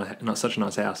this not such a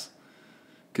nice house?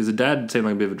 Because the dad seemed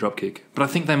like a bit of a dropkick. But I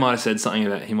think they might have said something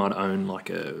about he might own like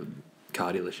a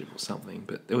car dealership or something.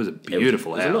 But it was a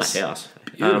beautiful house. It was a nice house.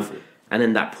 Beautiful. And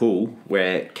then that pool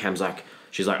where Cam's like,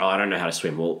 she's like, oh, I don't know how to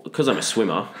swim. Well, because I'm a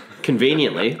swimmer,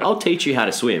 conveniently, I'll teach you how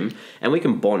to swim and we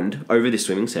can bond over this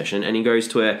swimming session. And he goes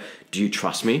to her, do you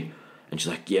trust me? And she's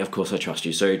like, yeah, of course I trust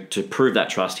you. So to prove that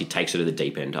trust, he takes her to the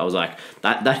deep end. I was like,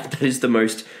 that is the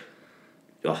most...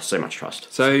 Oh, so much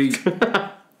trust. So,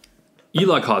 you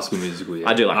like High School Musical, yeah?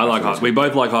 I do like High School Musical. We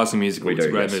both like High School Musical. We It's do,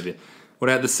 a great yes. movie. What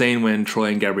about the scene when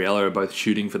Troy and Gabriella are both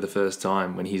shooting for the first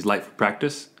time when he's late for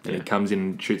practice and he comes in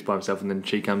and shoots by himself and then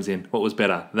she comes in? What was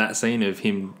better? That scene of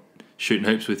him shooting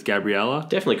hoops with Gabriella?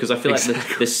 Definitely, because I feel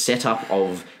like the setup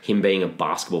of him being a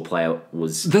basketball player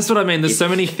was... That's what I mean. There's so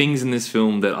many things in this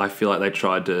film that I feel like they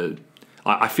tried to...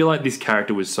 I feel like this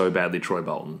character was so badly Troy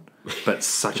Bolton, but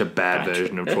such a bad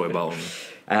version of Troy Bolton.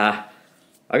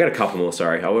 I got a couple more,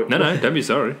 sorry. No, don't be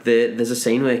sorry. There's a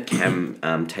scene where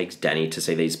Cam takes Danny to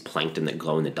see these plankton that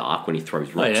glow in the dark when he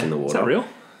throws rocks in the water. Is that real?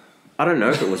 I don't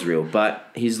know if it was real, but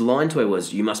his line to her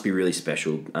was, you must be really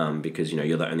special because,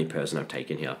 you're the only person I've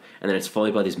taken here. And then it's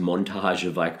followed by this montage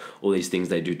of, like, all these things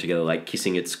they do together, like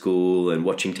kissing at school and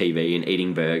watching TV and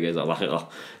eating burgers. I'm like,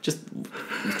 just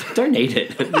don't need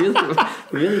it.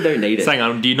 really don't need it. Hang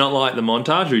on, do you not like the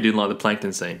montage or you didn't like the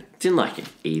plankton scene? Didn't like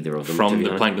either of them. From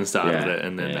the plankton started it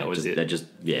and then that was it. They just,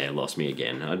 lost me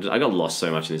again. I got lost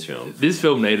so much in this film. This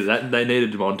film needed that. They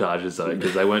needed montages, though,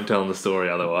 because they weren't telling the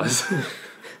story otherwise.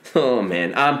 Oh,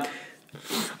 man.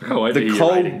 The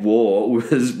Cold War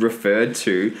was referred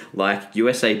to like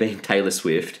USA being Taylor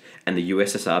Swift and the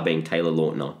USSR being Taylor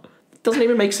Lautner. It doesn't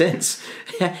even make sense.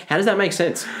 How does that make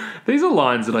sense? These are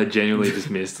lines that I genuinely just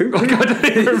missed. I don't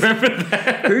even remember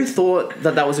that. Who thought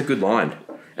that was a good line?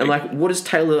 And, like, what has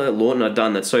Taylor Lautner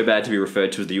done that's so bad to be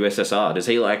referred to as the USSR? Does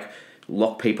he, like,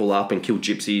 lock people up and kill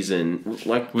gypsies and,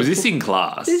 like... Was this in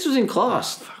class? This was in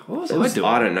class. What was I doing?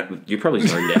 I don't know. You probably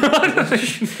zoned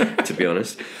out, to be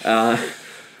honest.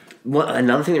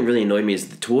 Another thing that really annoyed me is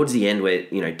towards the end where,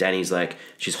 Danny's like,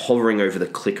 she's hovering over the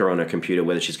clicker on her computer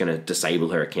whether she's going to disable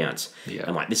her accounts. Yeah.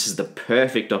 I'm like, this is the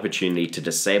perfect opportunity to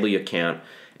disable your account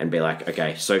and be like,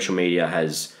 okay, social media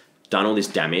has done all this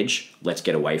damage, let's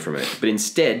get away from it. But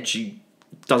instead, she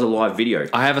does a live video.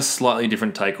 I have a slightly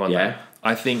different take on that.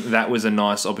 I think that was a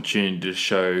nice opportunity to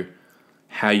show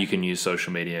how you can use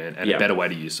social media and a better way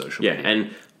to use social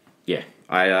media.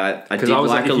 I did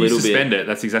like a little bit. If you suspend it,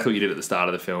 that's exactly what you did at the start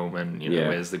of the film, and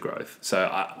where's the growth? So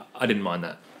I didn't mind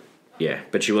that. Yeah,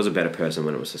 but she was a better person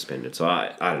when it was suspended. So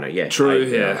I don't know. Yeah, true.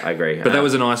 I agree. But that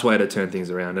was a nice way to turn things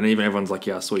around, and even everyone's like,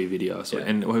 "Yeah, I saw your video."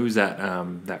 And who was that?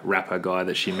 That rapper guy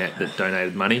that she met that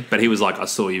donated money, but he was like, "I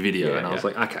saw your video," and I was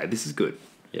like, "Okay, this is good."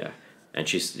 Yeah. And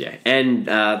and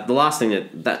the last thing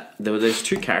that there were those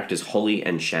two characters, Holly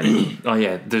and Shannon. Oh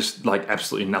yeah, there's like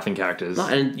absolutely nothing characters. No,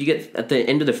 and you get at the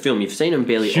end of the film, you've seen them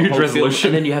barely huge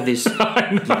resolution, and then you have this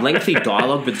lengthy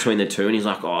dialogue between the two, and he's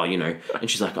like, "Oh, and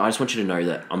she's like, I just want you to know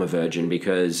that I'm a virgin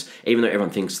because even though everyone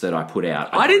thinks that I put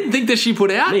out, I didn't think that she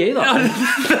put out. Me either.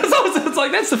 It's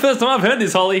like that's the first time I've heard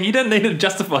this, Holly. You don't need to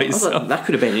justify yourself. Like, that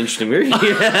could have been an interesting movie.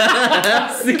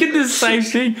 I was thinking the same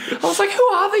thing. I was like, who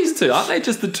are these two? Aren't they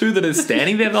just the two that are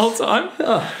standing there the whole time?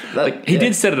 He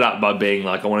did set it up by being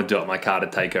like, I want to do it in my car to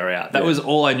take her out. That was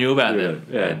all I knew about them.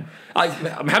 Yeah.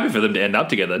 I'm happy for them to end up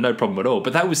together, no problem at all.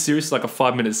 But that was seriously like a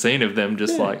 5-minute scene of them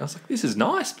just like, I was like, this is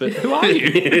nice, but who are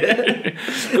you?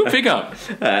 Good pickup.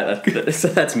 So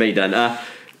that's me done.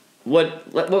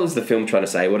 What was the film trying to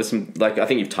say? What are some, I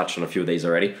think you've touched on a few of these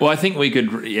already. Well, I think we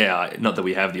could, not that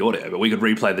we have the audio, but we could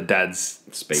replay the dad's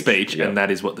speech and that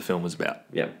is what the film was about.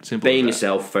 Yeah. Simple being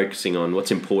yourself, focusing on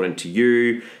what's important to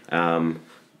you,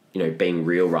 being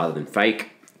real rather than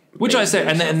fake. Which I say,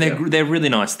 and they're really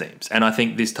nice themes. And I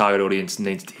think this target audience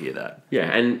needs to hear that. Yeah,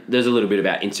 and there's a little bit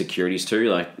about insecurities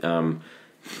too,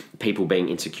 people being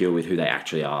insecure with who they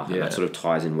actually are. And that sort of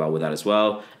ties in well with that as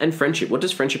well. And friendship. What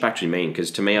does friendship actually mean?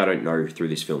 Because to me, I don't know through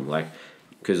this film.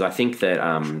 Because I think that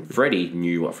Freddie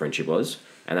knew what friendship was,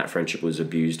 and that friendship was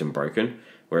abused and broken.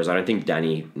 Whereas I don't think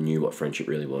Danny knew what friendship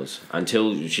really was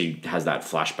until she has that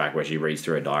flashback where she reads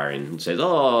through her diary and says,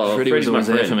 "Oh, Freddie was my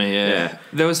friend." there for me." Yeah.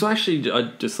 There was actually,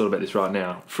 I just thought about this right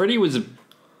now. Freddie was a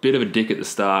bit of a dick at the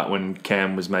start when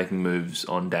Cam was making moves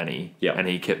on Danny, and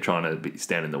he kept trying to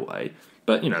stand in the way.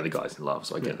 But the guy's in love,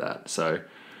 so I get that. So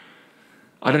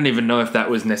I don't even know if that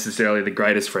was necessarily the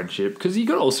greatest friendship, because you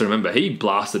got to also remember he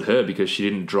blasted her because she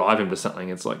didn't drive him to something.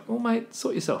 It's like, well, mate,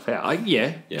 sort yourself out.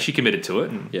 She committed to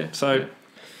it, and so.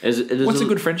 What's a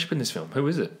good friendship in this film? Who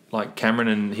is it? Like Cameron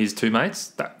and his two mates?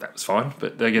 That was fine,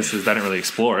 but I guess they don't really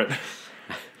explore it.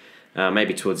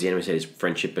 Maybe towards the end we said his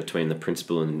friendship between the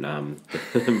principal and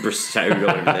Brousseau or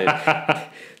whatever.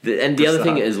 And the other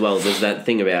thing as well, there's that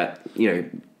thing about,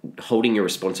 holding your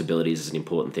responsibilities is an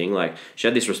important thing. She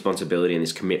had this responsibility and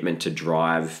this commitment to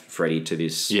drive Freddie to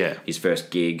this his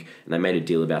first gig, and they made a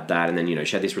deal about that. And then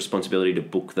she had this responsibility to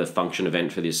book the function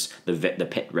event for the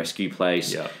pet rescue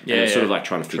place. Sort of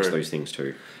trying to fix those things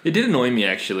too. It did annoy me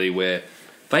actually where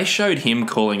they showed him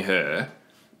calling her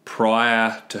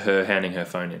prior to her handing her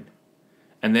phone in,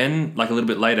 and then a little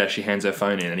bit later she hands her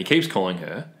phone in and he keeps calling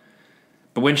her.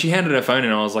 But when she handed her phone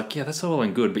in, I was like, yeah, that's all well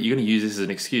and good, but you're going to use this as an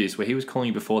excuse where he was calling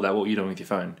you before that. What were you doing with your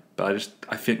phone? But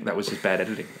I think that was just bad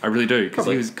editing. I really do, because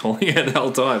he was calling her the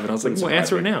whole time, and I was like, well,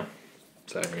 answer it now.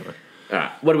 So anyway. All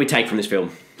right, what do we take from this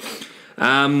film?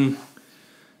 I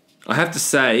have to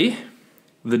say,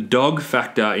 the dog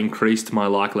factor increased my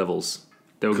like levels.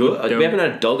 They were good. We haven't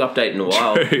had a dog update in a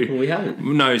while. True. We haven't.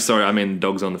 No, sorry, I mean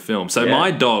dogs on the film. So my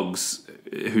dogs,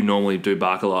 who normally do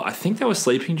bark a lot, I think they were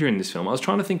sleeping during this film. I was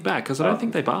trying to think back because I don't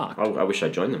think they barked. I wish I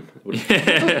joined them.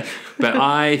 Yeah. But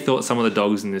I thought some of the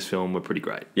dogs in this film were pretty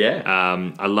great. Yeah.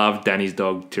 I loved Danny's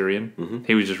dog, Tyrion. Mm-hmm.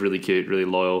 He was just really cute, really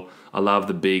loyal. I love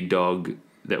the big dog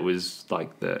that was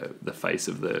the face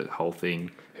of the whole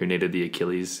thing, who needed the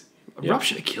Achilles.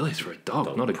 Ruptured Achilles for a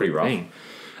dog, not a good thing.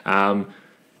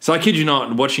 So I kid you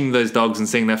not, watching those dogs and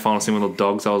seeing that final scene with the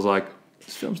dogs, I was like,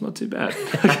 this film's not too bad.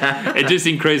 It just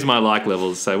increased my like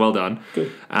levels, so well done.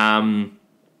 Good. I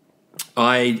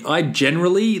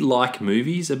generally like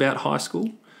movies about high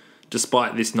school,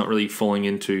 despite this not really falling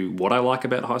into what I like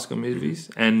about high school movies.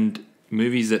 Mm-hmm. And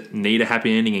movies that need a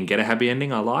happy ending and get a happy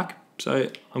ending, I like. So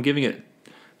I'm giving it,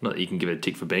 not that you can give it a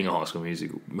tick for being a high school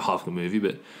movie,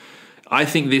 but I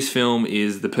think this film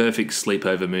is the perfect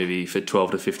sleepover movie for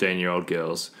 12 to 15-year-old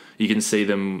girls. You can see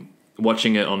them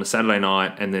watching it on a Saturday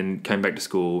night and then came back to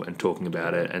school and talking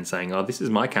about it and saying, oh, this is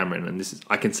my Cameron, and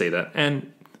I can see that.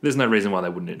 And there's no reason why they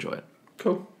wouldn't enjoy it.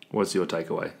 Cool. What's your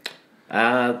takeaway?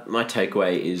 My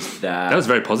takeaway is That was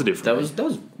very positive. For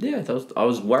me. I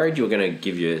was worried you were going to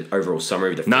give your overall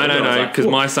summary of the film. No, because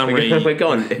my summary... We're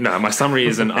gone. No, my summary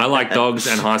isn't, I like dogs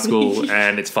and high school,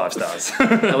 and it's 5 stars.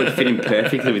 That would fit in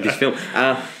perfectly with this film.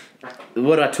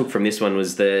 What I took from this one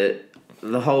was the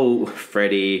whole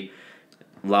Freddie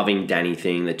loving Danny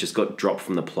thing that just got dropped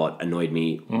from the plot annoyed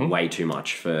me way too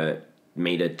much for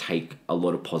me to take a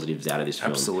lot of positives out of this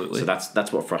film. Absolutely. So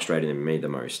that's what frustrated me the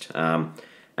most.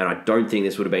 And I don't think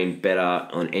this would have been better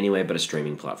on anywhere but a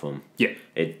streaming platform. Yeah.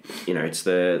 It's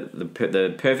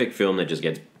the perfect film that just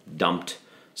gets dumped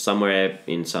somewhere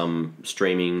in some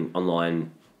streaming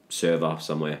online server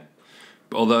somewhere.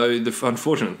 Although the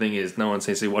unfortunate thing is no one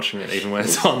seems to be watching it even when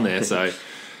it's on there, so...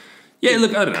 Yeah,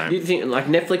 look, I don't know. You think, like,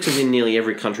 Netflix is in nearly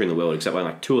every country in the world except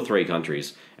like 2 or 3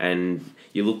 countries, and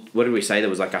you look... What did we say? There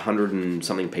was like 100 and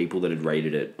something people that had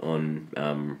rated it on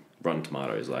Rotten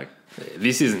Tomatoes, like...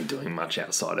 This isn't doing much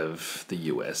outside of the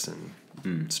US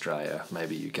and Australia,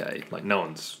 maybe UK. Like, no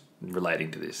one's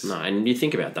relating to this. No, and you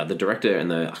think about that. The director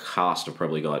and the cast have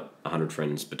probably got 100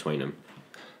 friends between them.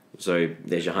 So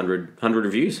there's your 100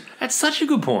 reviews. That's such a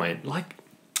good point. Like,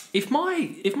 if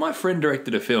my friend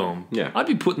directed a film, I'd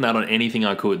be putting that on anything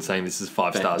I could, saying this is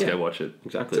 5 stars, go watch it.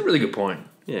 Exactly. It's a really good point.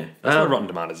 Yeah. That's why Rotten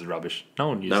Tomatoes is rubbish. No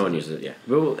one uses it. Yeah.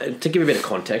 Well, to give a bit of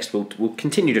context, we'll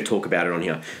continue to talk about it on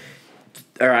here.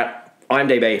 All right,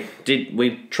 IMDb. Did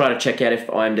we try to check out if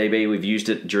IMDb, we've used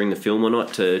it during the film or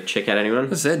not to check out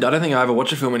anyone? As I said, I don't think I ever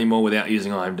watch a film anymore without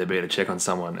using IMDb to check on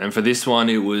someone. And for this one,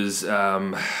 it was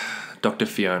Dr.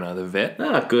 Fiona, the vet.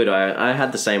 Ah, good. I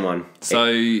had the same one.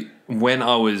 So when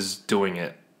I was doing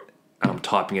it, and I'm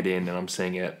typing it in and I'm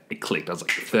seeing it, it clicked. I was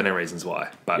like, 13 Reasons Why.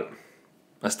 But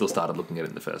I still started looking at it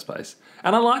in the first place.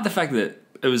 And I like the fact that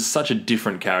it was such a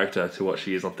different character to what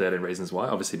she is on 13 Reasons Why,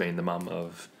 obviously being the mum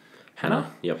of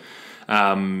Hannah. Yep.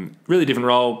 Really different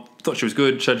role. Thought she was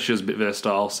good. Showed she was a bit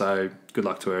versatile. So good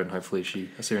luck to her, and hopefully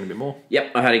I see her in a bit more.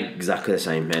 Yep, I had exactly the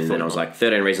same. And then I was like,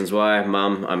 13 Reasons Why,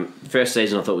 Mum. First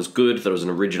season I thought was good. Thought it was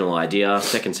an original idea.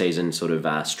 Second season sort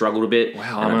of struggled a bit.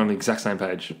 Wow, I'm on the exact same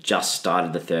page. Just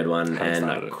started the third one, and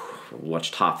I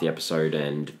watched half the episode,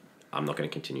 and I'm not going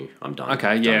to continue. I'm done.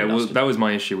 Okay, yeah. Well, that was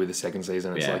my issue with the second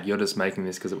season. It's like, you're just making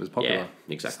this because it was popular. Yeah,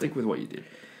 exactly. Stick with what you did.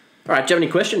 All right, do you have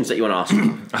any questions that you want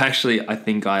to ask? I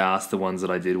think I asked the ones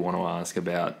that I did want to ask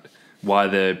about why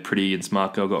the pretty and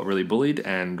smart girl got really bullied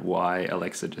and why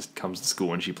Alexa just comes to school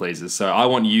when she pleases. So I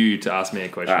want you to ask me a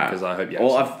question because I hope you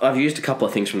Well, I've used a couple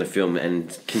of things from the film,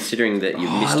 and considering that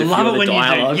you've missed a few of the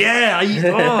dialogue...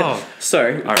 Yeah!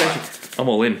 So, all right, I'm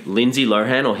all in. Lindsay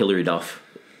Lohan or Hilary Duff?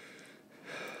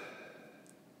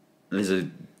 It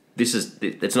shouldn't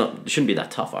be that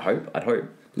tough, I'd hope.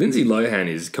 Lindsay Lohan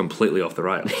is completely off the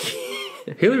rails.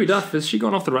 Hilary Duff, has she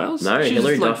gone off the rails? No,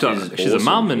 Hilary Duff is she's awesome. a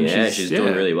mum and she's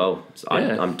doing really well. So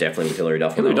I'm definitely with Hilary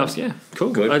Duff. Hilary Duff's,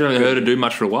 cool. Good. I don't know her to do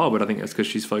much for a while, but I think that's because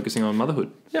she's focusing on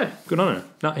motherhood. Yeah. Good on her.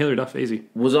 No, Hilary Duff, easy.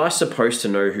 Was I supposed to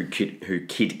know who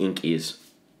Kid Ink is?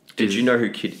 Did you know who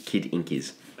Kid Ink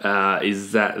is?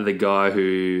 Is that the guy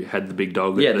who had the big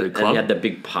dog at the club? He had the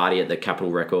big party at the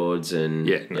Capitol Records and...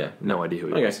 No idea who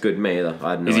he was. Okay, good, me either.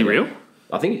 I had no Is he idea. real?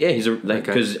 I think, he's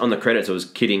because on the credits it was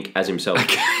Kid Ink as himself.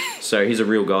 Okay. So he's a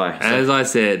real guy. So. As I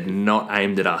said, not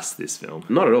aimed at us, this film.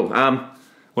 Not at all.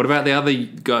 What about the other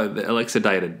guy that Alexa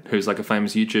dated, who's like a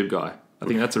famous YouTube guy? I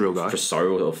think that's a real guy.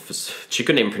 She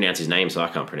couldn't even pronounce his name, so I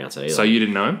can't pronounce it either. So you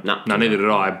didn't know him? No, neither did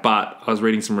I. But I was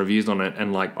reading some reviews on it,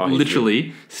 and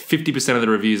literally 50% of the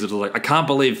reviews are like, I can't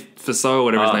believe Faso or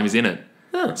whatever his name is in it.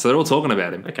 Oh. So they're all talking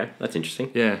about him. Okay, that's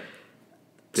interesting. Yeah.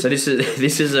 So this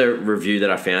is a review that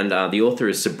I found. The author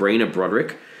is Sabrina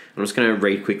Broderick. I'm just going to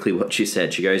read quickly what she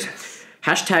said. She goes,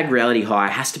 #Reality High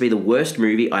has to be the worst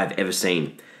movie I've ever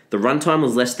seen. The runtime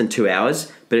was less than 2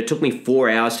 hours, but it took me 4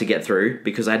 hours to get through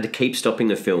because I had to keep stopping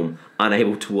the film,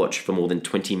 unable to watch for more than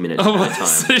 20 minutes at a time.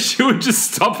 So she would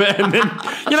just stop it and then,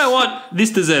 you know what?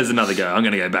 This deserves another go. I'm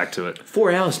going to go back to it.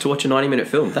 4 hours to watch a 90-minute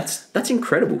film. That's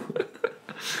incredible.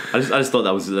 I just thought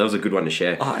that was a good one to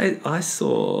share. I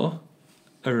saw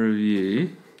a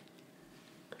review.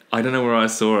 I don't know where I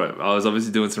saw it. I was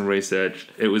obviously doing some research.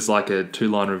 It was like a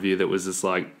 2-line review that was just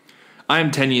like, I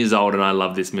am 10 years old and I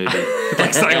love this movie.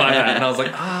 Like something like that. And I was like,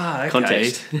 okay.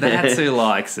 Context. That's who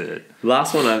likes it.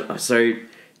 Last one, so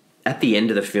at the end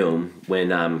of the film,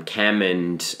 when Cam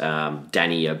and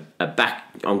Danny are back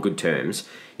on good terms,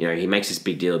 he makes this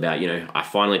big deal about, I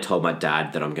finally told my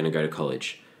dad that I'm going to go to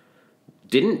college.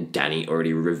 Didn't Danny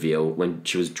already reveal when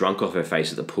she was drunk off her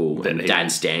face at the pool and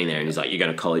Dad's standing there and he's like, you're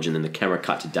going to college, and then the camera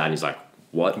cut to Dad and he's like,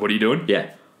 what? What are you doing?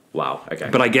 Yeah. Wow, okay.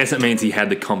 But I guess it means he had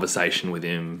the conversation with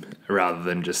him rather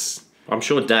than just I'm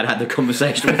sure Dad had the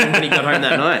conversation with him when he got home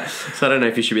that night. So I don't know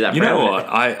if you should be that You proud know of what?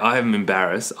 it. I am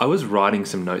embarrassed. I was writing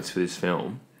some notes for this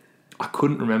film. I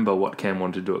couldn't remember what Cam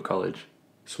wanted to do at college.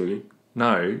 Swimming?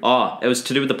 No. Oh, it was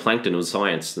to do with the plankton. It was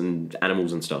science and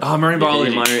animals and stuff. Oh, marine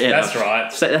biology. That's no.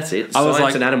 right. So that's it. I was Science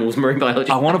like, and animals, marine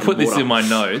biology. I want to put this water. in my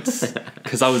notes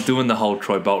because I was doing the whole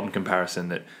Troy Bolton comparison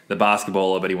that the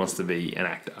basketballer, but he wants to be an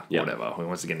actor, whatever. He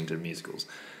wants to get into musicals.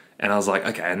 And I was like,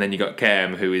 okay. And then you got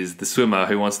Cam, who is the swimmer,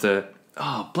 who wants to.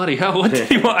 Oh, bloody hell! What did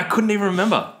he want? I couldn't even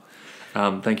remember.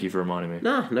 Thank you for reminding me.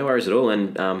 No worries at all.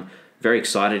 And very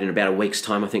excited. In about a week's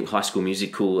time, I think High School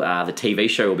Musical, the TV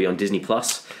show, will be on Disney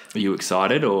Plus. Are you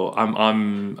excited, or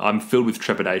I'm filled with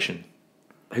trepidation?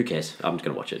 Who cares? I'm just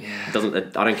gonna watch it. Yeah. It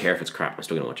doesn't. I don't care if it's crap. I'm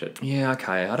still gonna watch it. Yeah,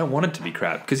 okay. I don't want it to be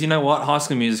crap because you know what? High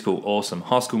School Musical, awesome.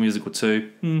 High School Musical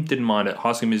 2, didn't mind it.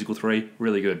 High School Musical 3,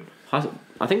 really good.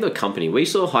 I think the company, we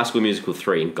saw High School Musical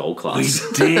 3 in gold class.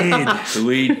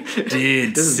 We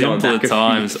did. This is going Simpler back a few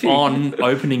times on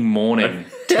opening morning,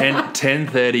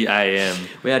 10:30 a.m.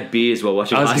 We had beers while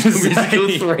watching I was High School gonna say,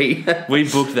 Musical 3. We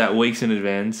booked that weeks in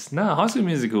advance. No, High School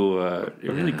Musical, it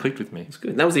really clicked with me. It's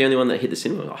good. That was the only one that hit the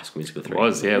cinema, High School Musical 3. It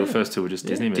was, yeah. The first two were just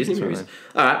Disney movies. Disney movies. weren't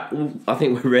All right, well, I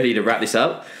think we're ready to wrap this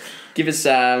up. Give us,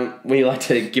 we like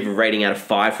to give a rating out of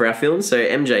 5 for our films. So,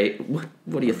 MJ,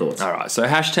 what are your thoughts? they? All right, so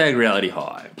 #reality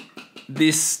high.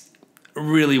 This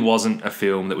really wasn't a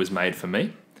film that was made for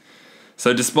me.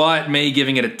 So despite me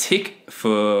giving it a tick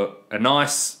for a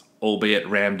nice, albeit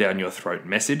rammed down your throat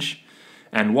message,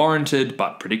 and warranted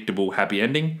but predictable happy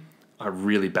ending, I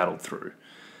really battled through.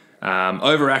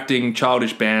 Overacting,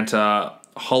 childish banter,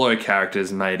 hollow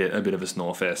characters made it a bit of a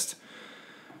snore fest.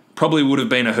 Probably would have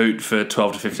been a hoot for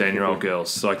 12 to 15-year-old girls,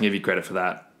 so I can give you credit for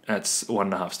that. That's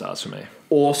 1.5 stars for me.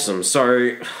 Awesome.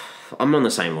 So, I'm on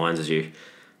the same lines as you.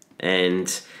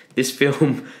 And this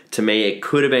film, to me, it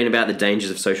could have been about the dangers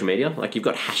of social media. Like, you've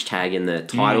got hashtag in the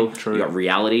title. True. You've got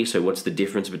reality. So what's the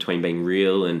difference between being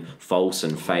real and false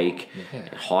and fake?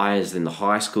 Yeah. Highs in the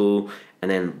high school.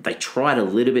 And then they tried a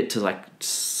little bit to, like,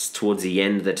 towards the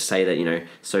end to say that, you know,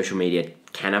 social media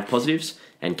can have positives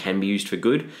and can be used for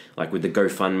good. Like with the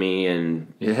GoFundMe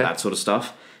and that sort of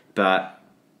stuff. But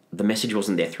the message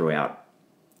wasn't there throughout.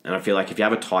 And I feel like if you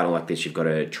have a title like this, you've got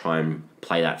to try and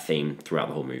play that theme throughout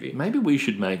the whole movie. Maybe we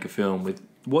should make a film with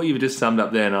what you've just summed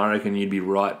up there, and I reckon you'd be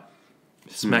right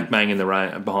smack bang in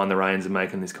the behind the reins and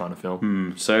making this kind of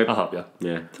film. So I'll help you.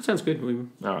 Yeah, that sounds good.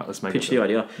 All right, let's make Pitch it. the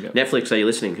idea. Yep. Netflix, are you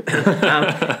listening?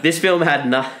 This film had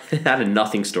a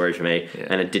nothing story for me,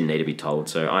 and it didn't need to be told.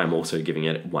 So I am also giving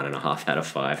it 1.5 out of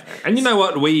 5. And you know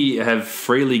what? We have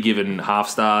freely given 0.5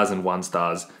 stars and 1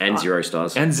 stars And 0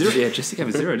 stars. and 0. Yeah, Jesse gave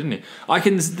a 0, didn't he?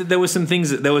 There were some things.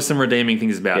 There were some redeeming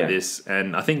things about this,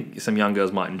 and I think some young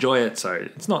girls might enjoy it. So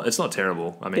it's not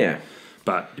terrible. I mean,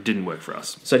 but it didn't work for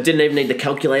us. So didn't even need the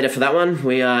calculator for that one.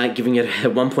 We are giving it a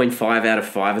 1.5 out of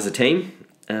 5 as a team.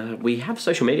 We have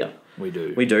social media. We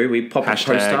do. We pop a post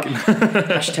up.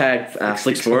 Hashtag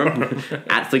FlixForum.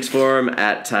 At FlixForum.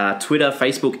 At Twitter,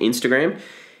 Facebook, Instagram.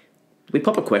 We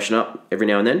pop a question up every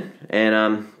now and then.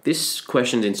 And this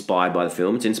question's inspired by the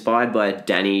film. It's inspired by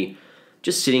Danny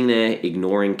just sitting there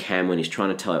ignoring Cam when he's trying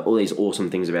to tell her all these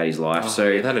awesome things about his life.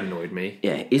 Yeah, that annoyed me.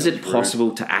 Yeah, is it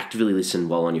possible to actively listen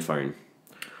while on your phone?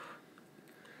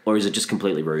 Or is it just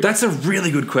completely rude? That's a really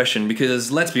good question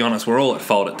because let's be honest, we're all at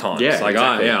fault at times. Yeah, like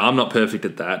exactly. I'm not perfect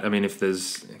at that. I mean, if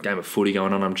there's a game of footy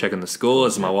going on, I'm checking the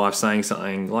scores. My wife's saying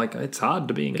something. Like it's hard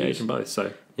to be engaged in both.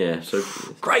 So so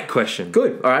great question.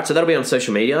 Good. All right, so that'll be on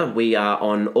social media. We are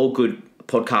on all good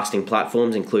podcasting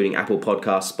platforms, including Apple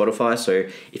Podcasts, Spotify. So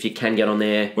if you can get on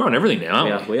there, we're on everything now,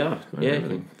 aren't we? We are.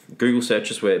 Yeah. Google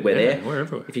searches, we're there. We're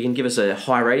everywhere. If you can give us a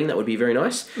high rating, that would be very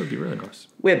nice. It would be really nice.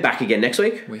 We're back again next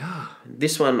week. We are.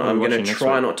 This one, I'm going to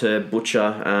try not to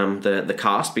butcher the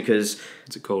cast because...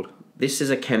 What's it called? This is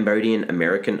a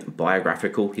Cambodian-American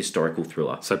biographical historical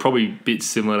thriller. So probably a bit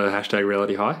similar to hashtag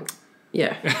reality high.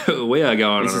 Yeah. We are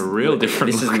going on a real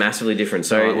different... This is massively different.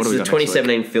 So this is a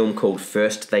 2017 film called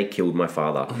First They Killed My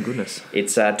Father. Oh, goodness.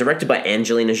 It's directed by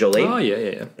Angelina Jolie. Oh,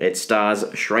 yeah. It stars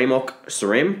Shramok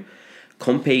Surem,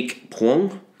 Kompeek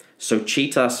Phuong,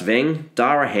 Sochita Sveng,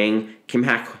 Dara Heng, Kim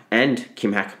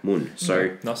Hak Moon.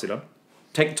 So nicely done.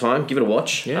 Take the time, give it a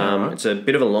watch. Yeah, right. It's a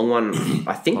bit of a long one,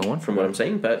 I think, from what I'm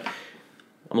seeing, but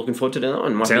I'm looking forward to doing that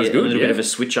one. Might Sounds be a good, little bit of a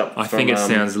switch up. I think it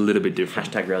sounds a little bit different.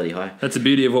 Hashtag reality high. That's the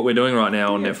beauty of what we're doing right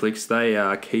now on Netflix. They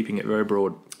are keeping it very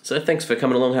broad. So thanks for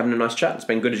coming along, having a nice chat. It's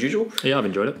been good as usual. Yeah, I've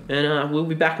enjoyed it. And we'll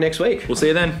be back next week. We'll see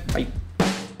you then. Bye.